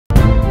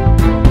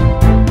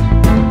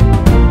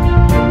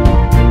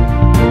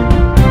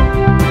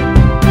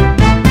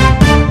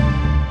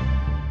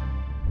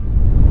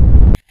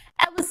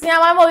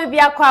mama we be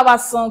akwa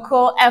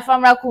sonko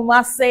efamra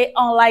Kumasi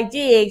online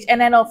GH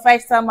and then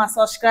first time I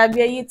subscribe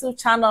your YouTube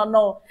channel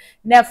no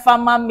ne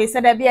fama me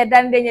said there be a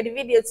dan the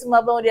video to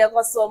my body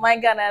so my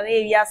Ghana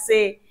area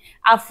say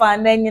afa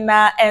na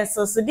nyina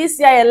enso so this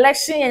year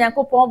election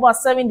yakopon bo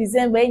 7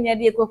 December enya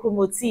de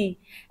ekokromoti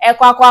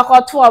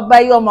ekwa to oba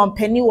yo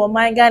mampani wo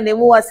my Ghana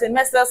mu wase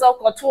message so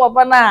to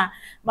oba na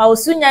ma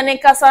osunya ne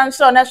kasa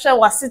nso na hwe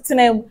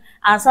wasitena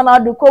ansa na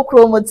do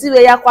kokromoti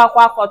we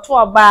yakwa to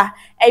oba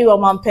eyo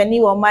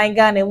mampani wo my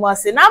Ghana mu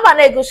wase number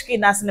na egoshiki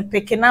na se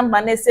pick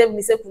number na save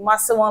me se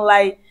Kumasi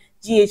online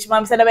GH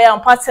mam said be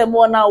am pattern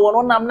mo na wo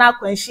no nam na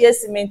akwanhie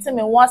cement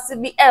me wase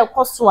bi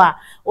ekoso a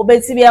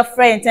obeti bi a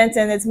friend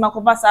tentenet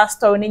makoba sa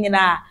story ni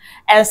nyina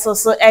eso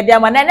so e dia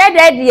man na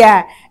de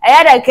dia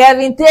e da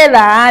Kevin Taylor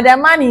and the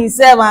man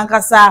himself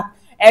ankasa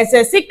as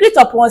a secret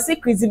upon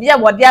secret bi a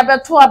body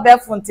abeto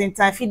abefo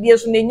tentan fidie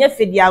so na nya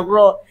fidie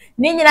agro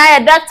ni nyina ya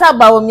Dr.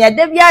 BAWUMIA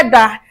de bi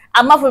ada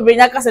amafo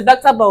brenya kasa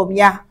Dr.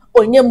 BAWUMIA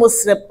onye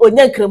muslim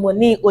onye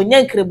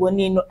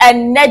nkremoni no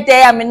enne de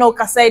ya me no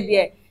kasa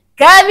de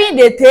Kevin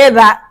de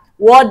Taylor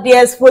what the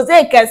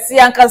expose kesi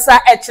ankasa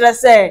ekire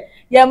se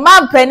ye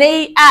man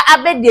pani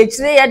abedi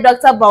ekire ye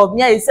Dr.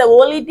 BAWUMIA is say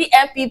only the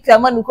MPP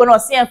amanuko no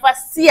se enfa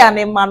sia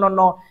ne ma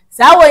no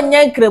sa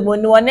wonye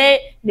nkremoni wone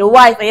the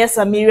wife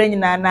Samira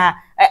nyina na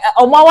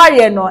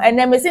omaware no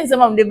ene mesin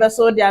some of the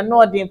beso they are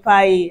not in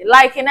pie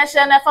like in a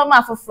share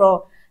fama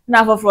foforo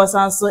na foforo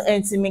sanso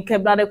entimi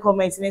keblade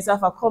comment ni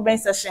safa comment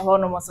section ho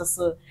no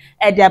mososo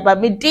e dia ba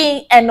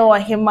medin eno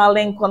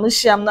Himalayan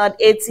konusham not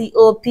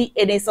ATOP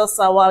ediso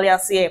sawali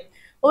ase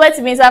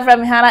obetimi safa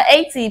me hana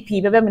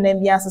ATP bebe me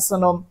nambia soso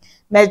no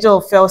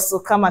mejo felso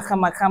kama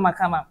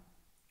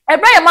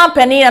Ebra man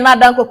penny and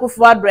Adam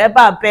Kokufu adro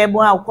eba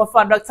bebo a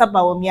ukofa Dr.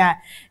 BAWUMIA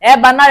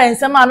eba na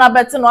rensema na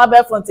beti no abe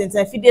fontin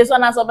fide so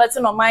na so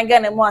beti no man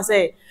Ghana mu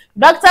say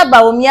Dr.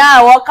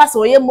 BAWUMIA wo kasa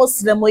oye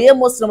muslim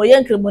oye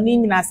nkremoni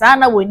nyina sa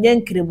na wonye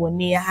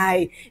nkremoni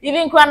hai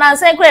even kwa na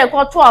nsen kwa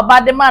ekoto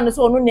abade man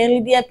so onu na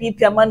nlidi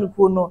pipi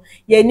amanuko no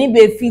ye ni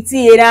be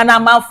fiti ye na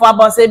manfo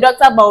aba say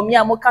Dr.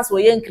 BAWUMIA mo kasa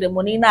oye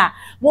nkremoni na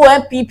mo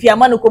pipi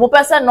amanuko mo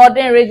pese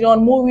northern region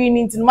mo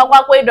win ntin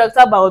makwa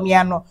Dr.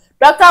 BAWUMIA no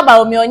Dr.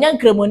 BAWUMIA onye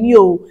nkremoni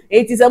o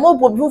etise mo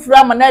pobi furu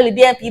amana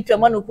lidi MPP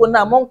amanuko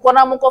na mo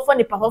nkona mo kofo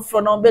ni papa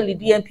furu na be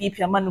lidi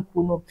MPP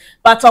amanuko no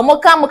but mo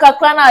ka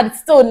kwa na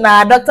still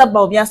na Dr.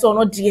 BAWUMIA so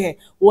no die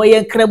wo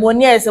ye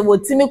nkremoni ese wo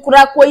timi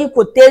kura kwa yi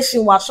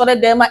quotation wa sore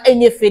dem ma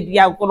enye fedi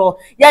agoro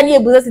ya ni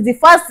ebuze the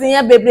first thing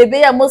ya bebrebe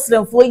ya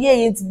muslim fo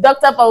ye enti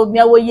Dr.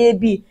 BAWUMIA wo ye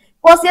bi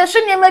cause ye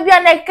hwe ma bia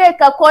na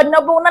keka ko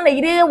na bo na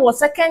yire wo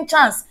second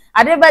chance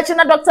Adebachi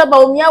na Dr.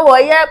 BAWUMIA wo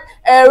ye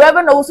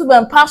Reverend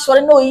Owusu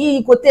pastor na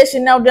oyi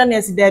quotation na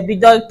odoness there be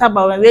Dr.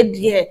 BAWUMIA we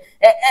die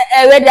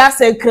we dey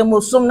ase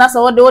kremosum na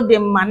so wo de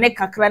mane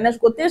kakra na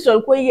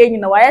quotation ko ye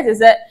nyina wa ye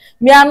se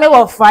me ame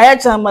wo fire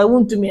chama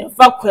wuntumi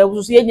fa kwa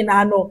wusu ye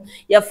nyina no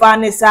ye fa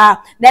ne sa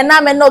then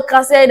na me no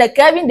ka say the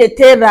Kevin de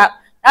Taylor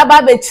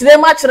aba be chire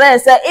ma chire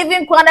se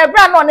even kwa na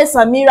bra no ne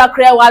Samira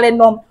kra wale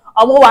no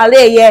omo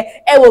wale ye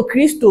wo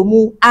Kristo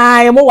mu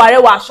mo ware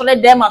wa sole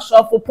dem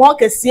asofo pon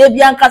kese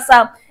bi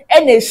ankasa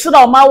ene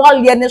shiro ma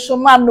wale ne so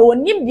ma no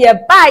nim de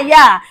ba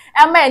ya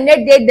ama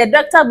ene de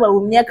Dr.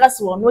 BAWUMIA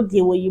kase wono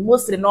de wo yi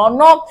muslim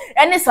no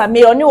ene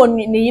Samira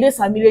oni ne yire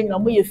Samira nyina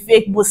mo ye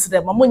fake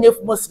muslim mo nye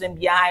muslim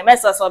bia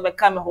mesa so be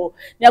kam ho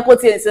ne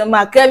akoti ense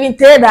ma Kevin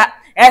Taylor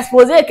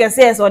expose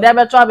kese so de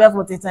be try be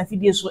for titan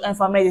video so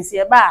information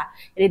se ba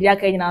e de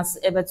aka nyina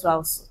e be to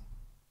house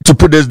to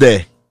put this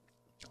there.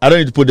 I don't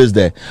need to put this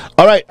there.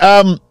 All right.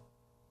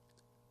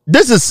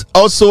 This is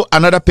also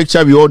another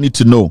picture we all need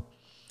to know.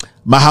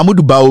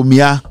 Mahamudu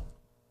BAWUMIA.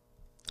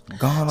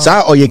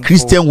 Sa or your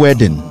Christian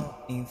wedding.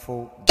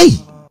 Hey.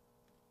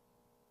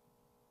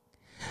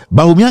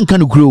 BAWUMIA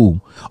can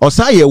grow. Or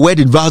say your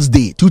wedding vows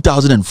day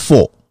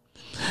 2004.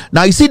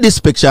 Now you see this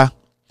picture.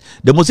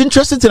 The most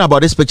interesting thing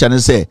about this picture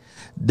is say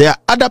there are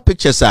other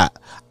pictures a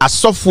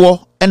software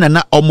and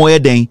na omo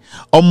eden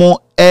omo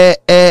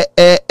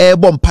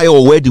bompire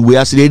or wedding we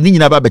as ni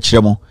nyina ba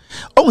bekire mo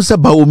omo say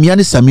BAWUMIA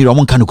ni Samira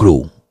omo kan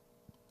grow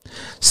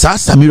sa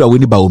Samira we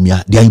ni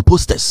BAWUMIA they are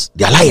imposters,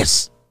 they are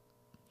liars.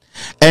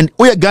 And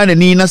we are Ghana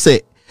ni na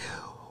say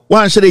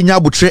one share nya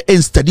abutre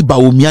en study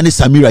BAWUMIA ni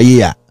Samira ye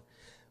ya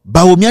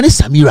BAWUMIA ni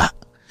Samira,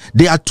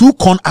 they are two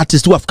con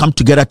artists who have come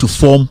together to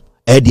form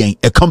a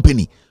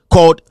company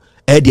called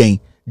the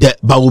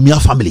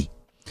BAWUMIA family.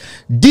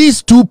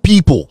 These two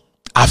people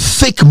are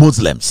fake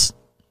Muslims.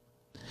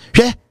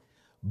 Yeah,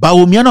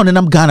 BAWUMIA no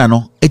nenam Ghana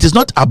no. It is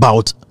not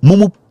about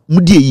mumu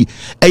mudie.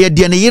 Eye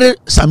de ne yere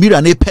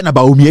Samira ne pe na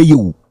BAWUMIA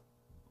yewu.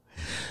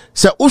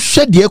 Se o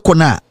hwe de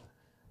ekona.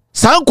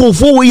 San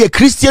konfo we ye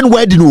Christian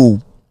wedding o.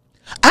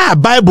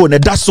 Bible ne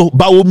daso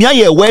BAWUMIA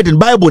ye wedding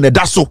Bible ne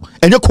daso.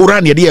 Enye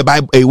Quran ye de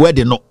Bible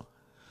wedding no.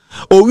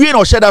 O wie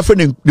no sheda fe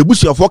ne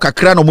busuafo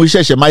kakra no mo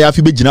hyehye maya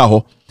fi begina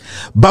ho.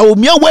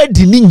 BAWUMIA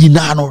wedding ni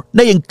nyina no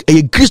na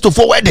ye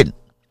Christopher wedding.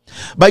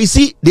 But you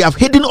see, they have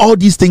hidden all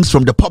these things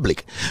from the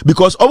public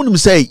because all them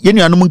say,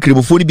 "Yenu anum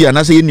nkrimofo bi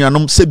anase yenu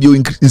anum sebio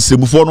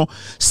nsremufo no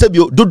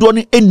sebio dodo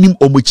ne enim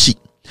omochi."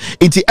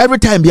 Until every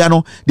time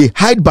biano they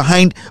hide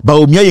behind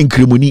BAWUMIA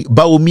yenkremoni.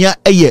 BAWUMIA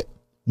eye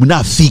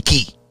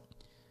munafiki.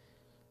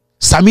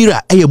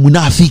 Samira eye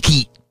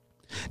munafiki.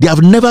 They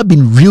have never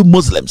been real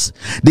Muslims.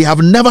 They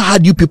have never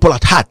had you people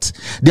at heart.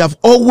 They have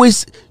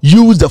always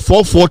used the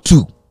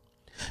 442.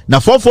 Now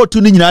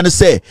 442 ni nyina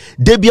say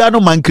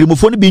debiano man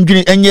kremofo ni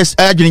binjuni enyes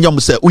adwene nyam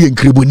say uye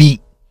nkremoni.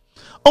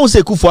 On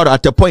say Kufuor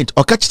at a point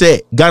or catch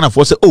say Ghana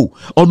for say oh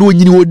ono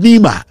nyini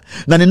odima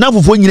na ne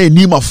nafofo nyina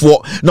enima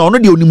fo na ono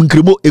de onim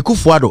nkremo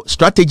Kufuor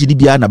strategy ni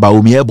bia na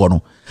BAWUMIA ebo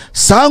no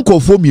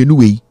sankofo mienu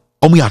wei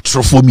omo ya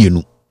trofo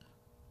mienu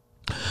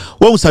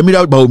won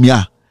Samira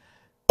BAWUMIA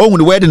on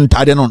the wedding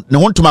tade no ne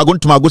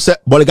wontomago say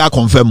Boliga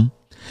confirm.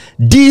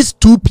 These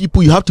two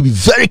people, you have to be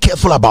very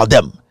careful about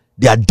them.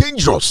 They are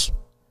dangerous.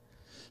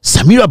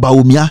 Samira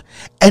BAWUMIA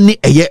any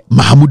eye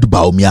Mahamudu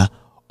BAWUMIA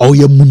or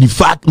ye muni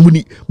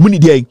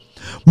de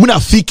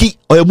munafiki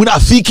or ye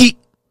munafiki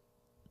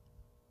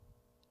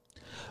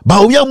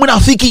BAWUMIA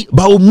munafiki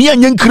BAWUMIA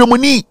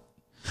nyenkremoni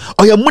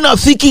or ye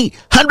munafiki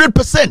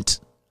 100%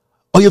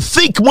 or ye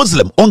fake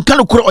Muslim on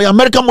kanukura or ye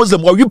American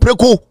Muslim or you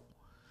preko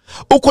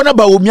ukona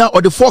BAWUMIA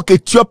or the fork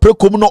etua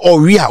preko no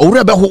or ria or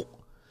beho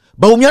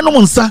BAWUMIA no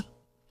monsa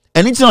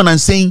anything on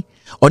saying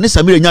on this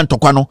Samira nyan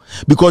tokwa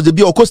because the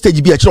be o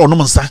stage be a chiro no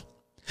monsa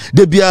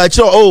they be a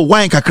chiro oh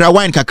wine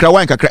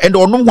kakra and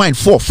on wine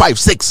 4 5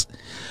 6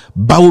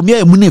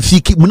 BAWUMIA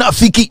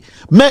munafiki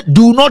me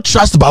do not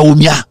trust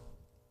BAWUMIA.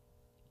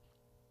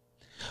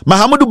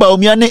 Mahamudu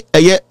BAWUMIA ne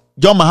eye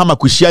John Mahama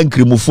kushia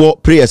nkremufo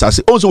prayers as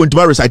also when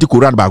to recite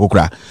Quran ba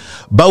kokra.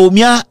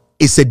 BAWUMIA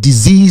is a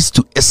disease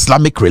to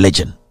Islamic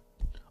religion.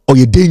 Or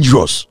you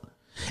dangerous.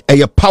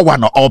 Eye power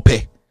no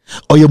ope.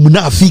 Or you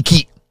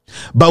munafiki.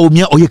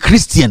 BAWUMIA or you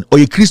Christian or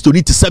you Christo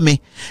need to say me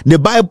the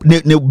Bible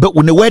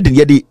ne wedding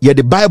ye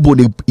the Bible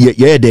ne ye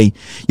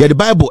the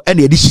Bible and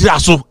ye the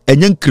shiraso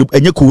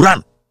enye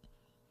Quran.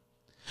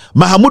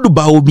 Mahamudu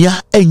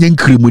BAWUMIA enye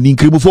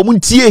nkremufo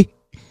muntie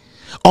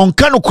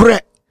onka no kore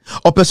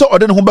opeso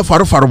ode ne ho be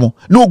faro mo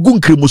na ogu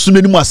nkremusu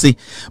n'animu ase.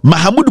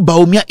 Mahamudu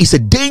BAWUMIA is a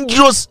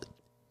dangerous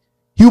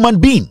human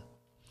being.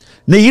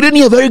 Na yire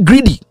ni very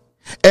greedy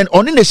and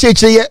on in the shade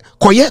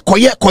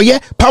koye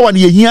power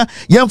ni here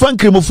yemfa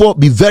nkremufo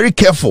be very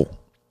careful.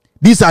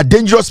 These are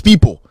dangerous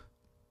people.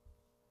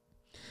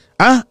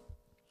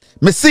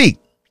 Me see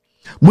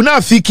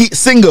munafiki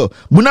single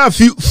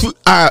munafi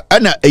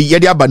ana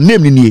yede aba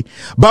name ni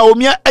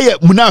BAWUMIA eye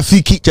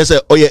munafiki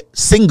chese oye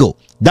single.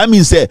 That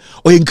means say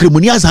oye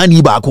nkremoni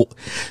azani baako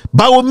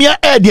BAWUMIA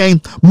edian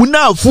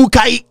munafu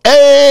kai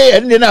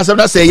ene na asem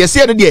na say yes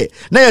here de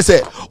na yes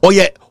say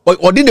oye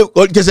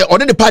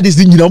the parties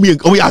din nyina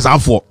omo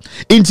azanfo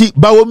enti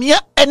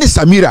BAWUMIA ene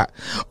Samira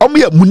omo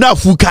ye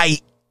munafu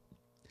kai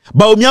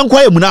BAWUMIA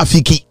nkwa ye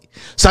munafiki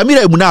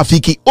Samira ye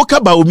munafiki oka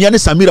BAWUMIA ne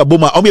Samira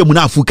boma omo ye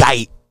munafu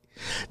kai.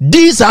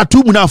 These are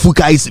two munafu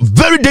guys,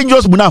 very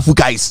dangerous munafu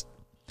guys,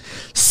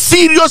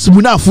 serious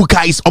munafu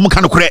guys. Omo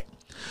kanokre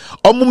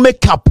omo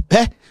make up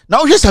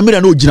now just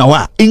Samira no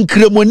jinawa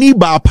nkremoni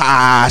ba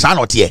pa sa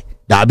not here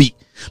dabi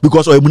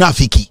because oye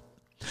munafiki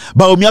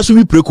BAWUMIA so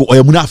we preko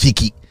oye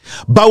munafiki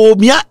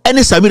BAWUMIA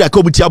ene Samira ka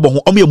omuti abon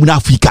omo ye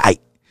munafiki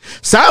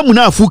sa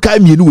munafukai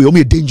mienu we omo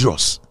ye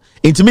dangerous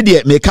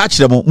intermediate me catch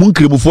them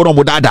munkremufo no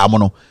mo dada mo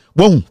no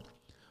won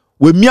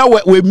we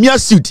mia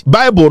suit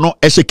Bible no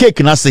e she cake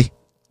na se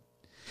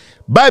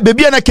Bible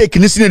bia na cake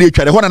ni sine de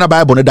tware ho na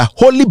Bible no da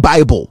Holy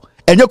Bible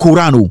enye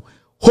Quran o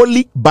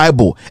Holy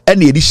Bible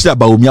ene edi shira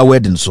BAWUMIA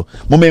wedding so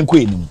mo menko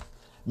enim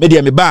me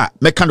de me ba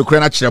me ka no kra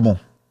na kire mo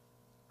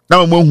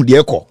na mo hu de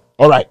ekọ.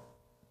 All right.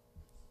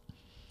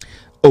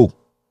 Oh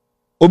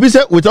Obi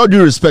say without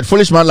due respect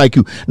foolish man like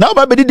you now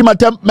ba be di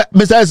matem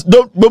messages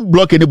don't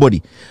block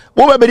anybody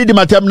wo ba be di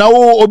matem na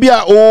obi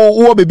a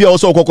wo baby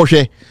also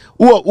kokohwe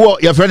wo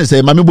your friend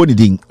say mami boni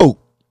ding. Oh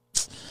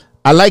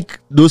I like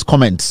those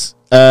comments.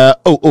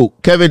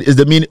 Kevin is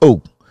the mean.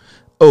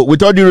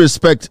 With all due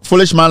respect,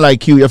 foolish man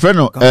like you, your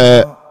friend.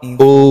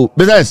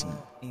 Besides,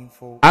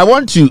 I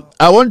want to,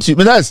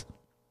 besides,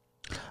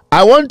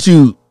 I want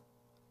to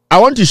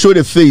show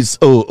the face.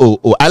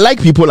 I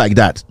like people like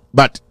that,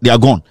 but they are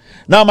gone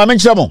now. My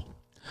mention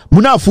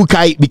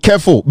munafukai. Be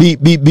careful. Be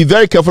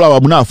very careful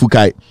about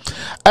munafukai.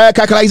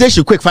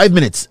 Calculation quick 5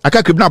 minutes. I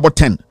can't keep now about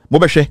 10.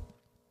 Mobeshe.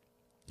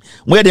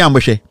 Where they are,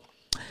 Mobeshe.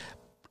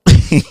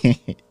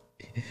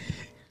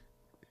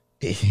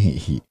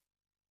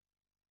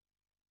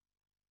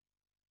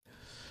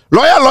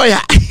 Lawyer.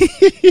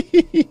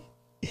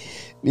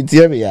 It's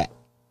here, yeah.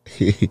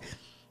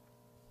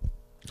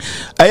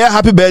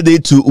 Happy birthday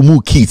to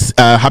Umu Keith.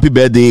 Happy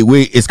birthday.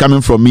 It's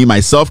coming from me,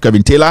 myself,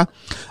 Kevin Taylor.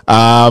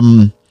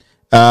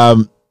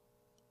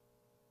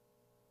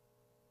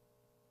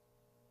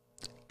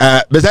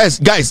 Besides,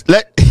 guys,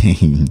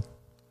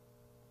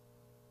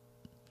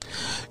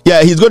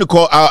 yeah, he's going to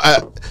call.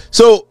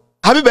 So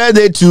happy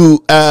birthday to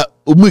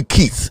Umar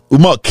Keith.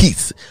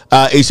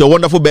 it's your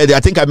wonderful birthday. I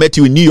think I met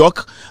you in New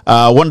York.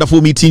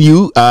 Wonderful meeting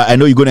you. I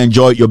know you're going to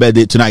enjoy your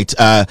birthday tonight.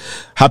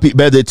 Happy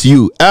birthday to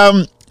you.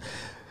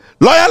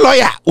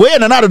 Lawyer. We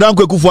na another down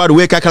kweku fuado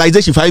we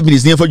calculation 5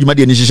 minutes near for you made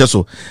any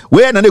so.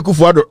 We na kweku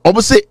fuado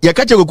almost say ya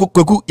catch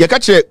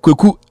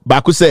kweku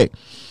baako say.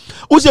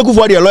 Who's your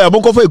kufuado lawyer?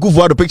 Bonko for kweku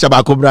fuado picture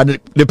baako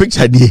the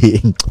picture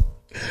dey.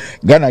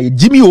 Ghana ye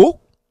Jimmy O.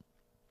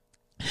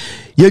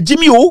 Ye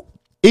Jimmy O.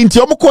 Inti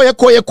omokoye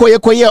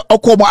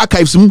okomo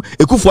archives mu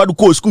ekufuado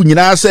ko school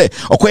nyina say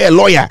okoye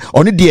lawyer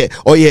oni de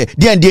oye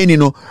de ni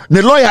no.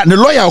 Ne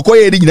lawyer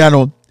okoye ni nyina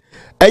no.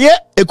 Eye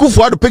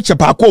ekufuado picture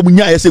baako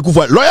omunya ye say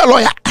ekufuado lawyer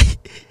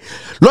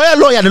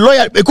lawyer the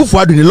lawyer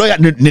ekufuado the lawyer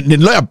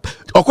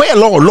okoye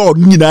law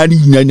nyina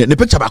ni ne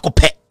picture baako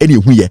pe ene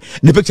hu ye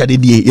ne picture de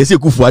nie ye say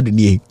ekufuado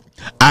nie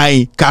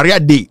ai career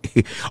day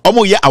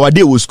omo ye our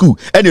day was school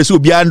ene so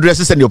obi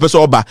andress send your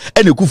person oba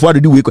ene ekufuado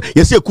di we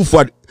ye say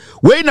ekufuado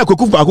we na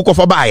kweku baako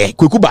kofa baaye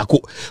kweku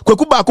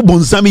baako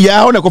bonsami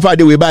ya ona kofa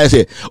de we baaye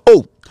say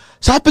oh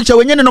sa picture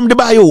we nyene nom de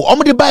baaye o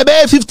omo de baaye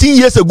 15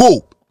 years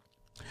ago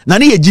na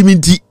ne ye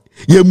jiminti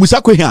ye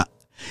musa ko hia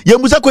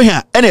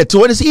ene to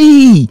woni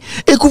say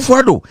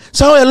ekufuado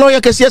sa o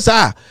lawyer kese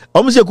sa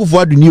omo say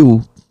ekufuado ni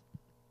o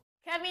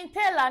Kevin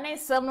Taylor ne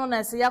nsɛm no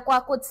na se yakwa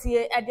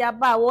akotie ade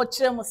aba a wo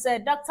kyerɛ mu sɛ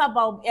Dr.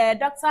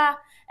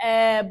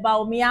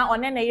 BAWUMIA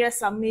one na yere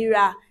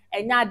Samira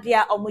enya ade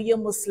a omoye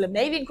Muslim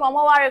na even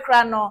kromo ware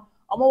kra no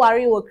omo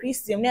ware wo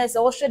Christian na se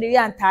wo hwɛ de wi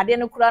antade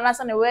no kra na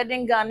se ne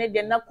wedding gown ne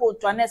de na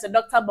coat na se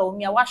Dr.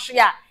 BAWUMIA wahwe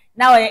a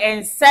na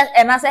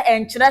na se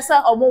enkyerɛ se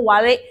omo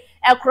ware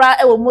ekra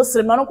ewo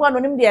Muslim no kwa no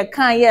nim de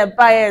kan ye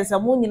ba ye se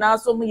mu nyina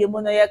so mu ye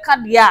mu no ye ka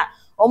de a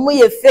omo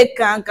ye fake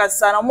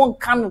ankasa na omo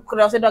nka no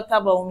kura se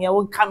Dr. BAWUMIA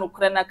wo nka no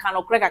kura na ka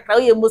no kura kakra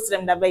wo ye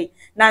Muslim da bai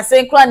na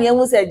se kura na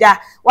emu se ja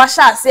wa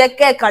sha se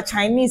ke ka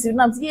Chinese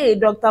na se ye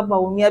Dr.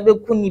 BAWUMIA be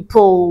kuni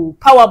po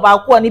power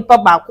ba ko ni pa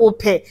ba ko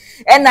pe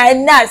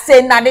na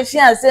se na de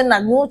chia se na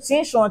no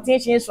tin shon se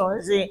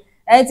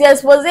enti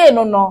expose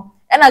no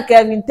na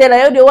Kevin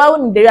Taylor you dey wa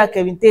won dey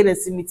Kevin Taylor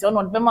simiti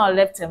on be ma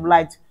left and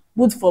right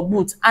boot for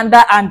boot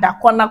under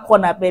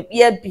corner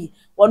baby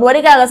one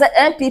wadi ga say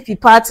NPP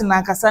party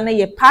na kasa na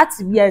ye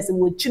party bia is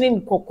wo chiri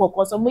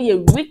nkokoko so mo ye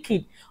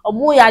wicked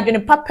omo ya adwene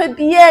papa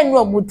bia enyu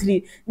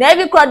omutri na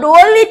ebi kwa the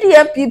only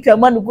the NPP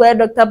amanu go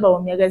Dr.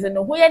 BAWUMIA ga say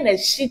no ho ye na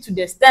shit to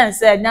the stand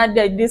say na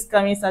this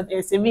coming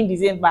 7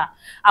 December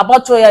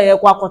about to ye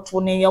kwa koto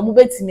ne ye mo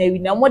betimi awi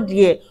na mo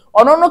de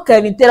ono no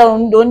Kevin Taylor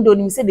ndo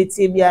ni se de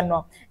tie bia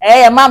no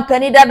man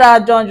penny dada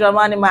John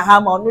Dramani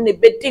Mahama onu ne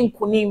betin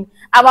kunim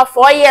about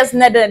 4 years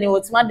neda ni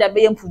otima da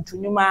be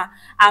yempuntunuma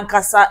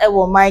ankasa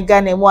ewo my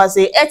Ghana mu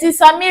ase eti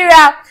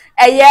Samira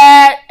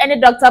any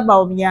Dr.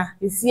 BAWUMIA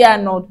isi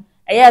anod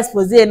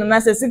expose no na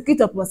say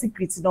secret of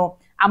secret no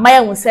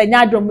amaya hu say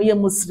nya adom ye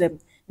Muslim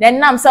na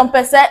nam some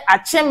pese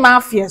ache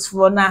mafias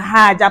for na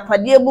ha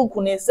japade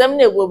buku ne sem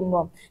na ewom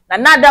no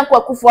na adanko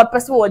akufo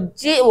pese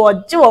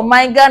wo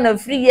my Ghana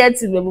free yet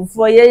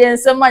before ye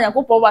nsem anya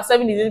kopo ba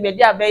 7 days be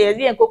dia be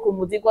ye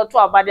kokomudi ko to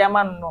abade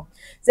ama no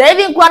say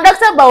even kwa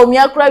Dr.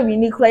 BAWUMIA kra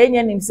wini kra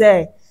ye nim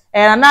say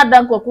na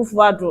adanko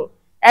akufo ado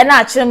na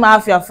ache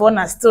mafia for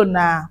na still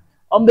na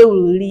ombe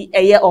wuli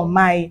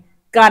my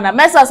Ghana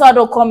message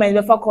so comment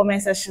before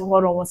comment section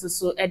horo won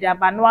so e dia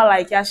ba no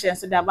like ya share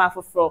so dia ba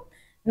foforo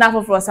na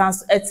foforo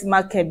sans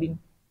etima cabin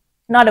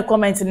now the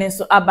comment ni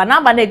so aba na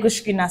ba na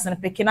egoshiki na san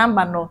peki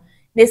number no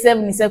ne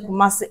 7 se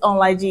Kumasi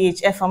online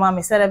GHF ama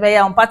me se be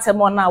ya on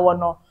patemo na wo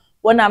no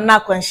wona am na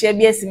kwanhia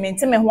bi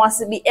asimenti me ho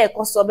ase bi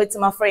ekoso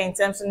betima friend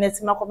terms na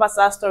etima ko ba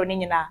sa story ni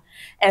nyina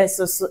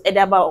so e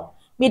dia ba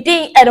mi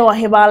din e do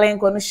hebalen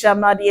ko no sham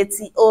na de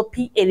TOP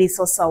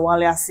eliso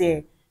sawale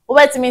ase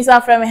Ubeti minsa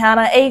from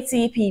Hana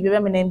ATP bebe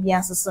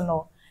menembia so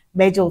no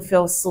bejo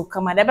feel so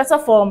come the better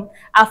form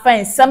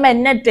afa some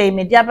net day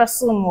media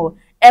besumo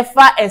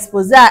efa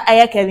expose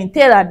aya Kevin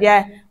Taylor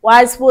dia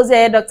wa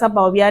expose Dr.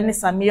 BAWUMIA ne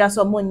Samira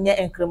so mo nye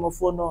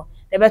enkremofo no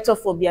the better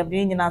for bia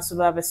bi nyina so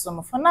ba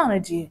besumo for now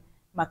ji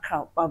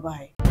makra bye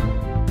bye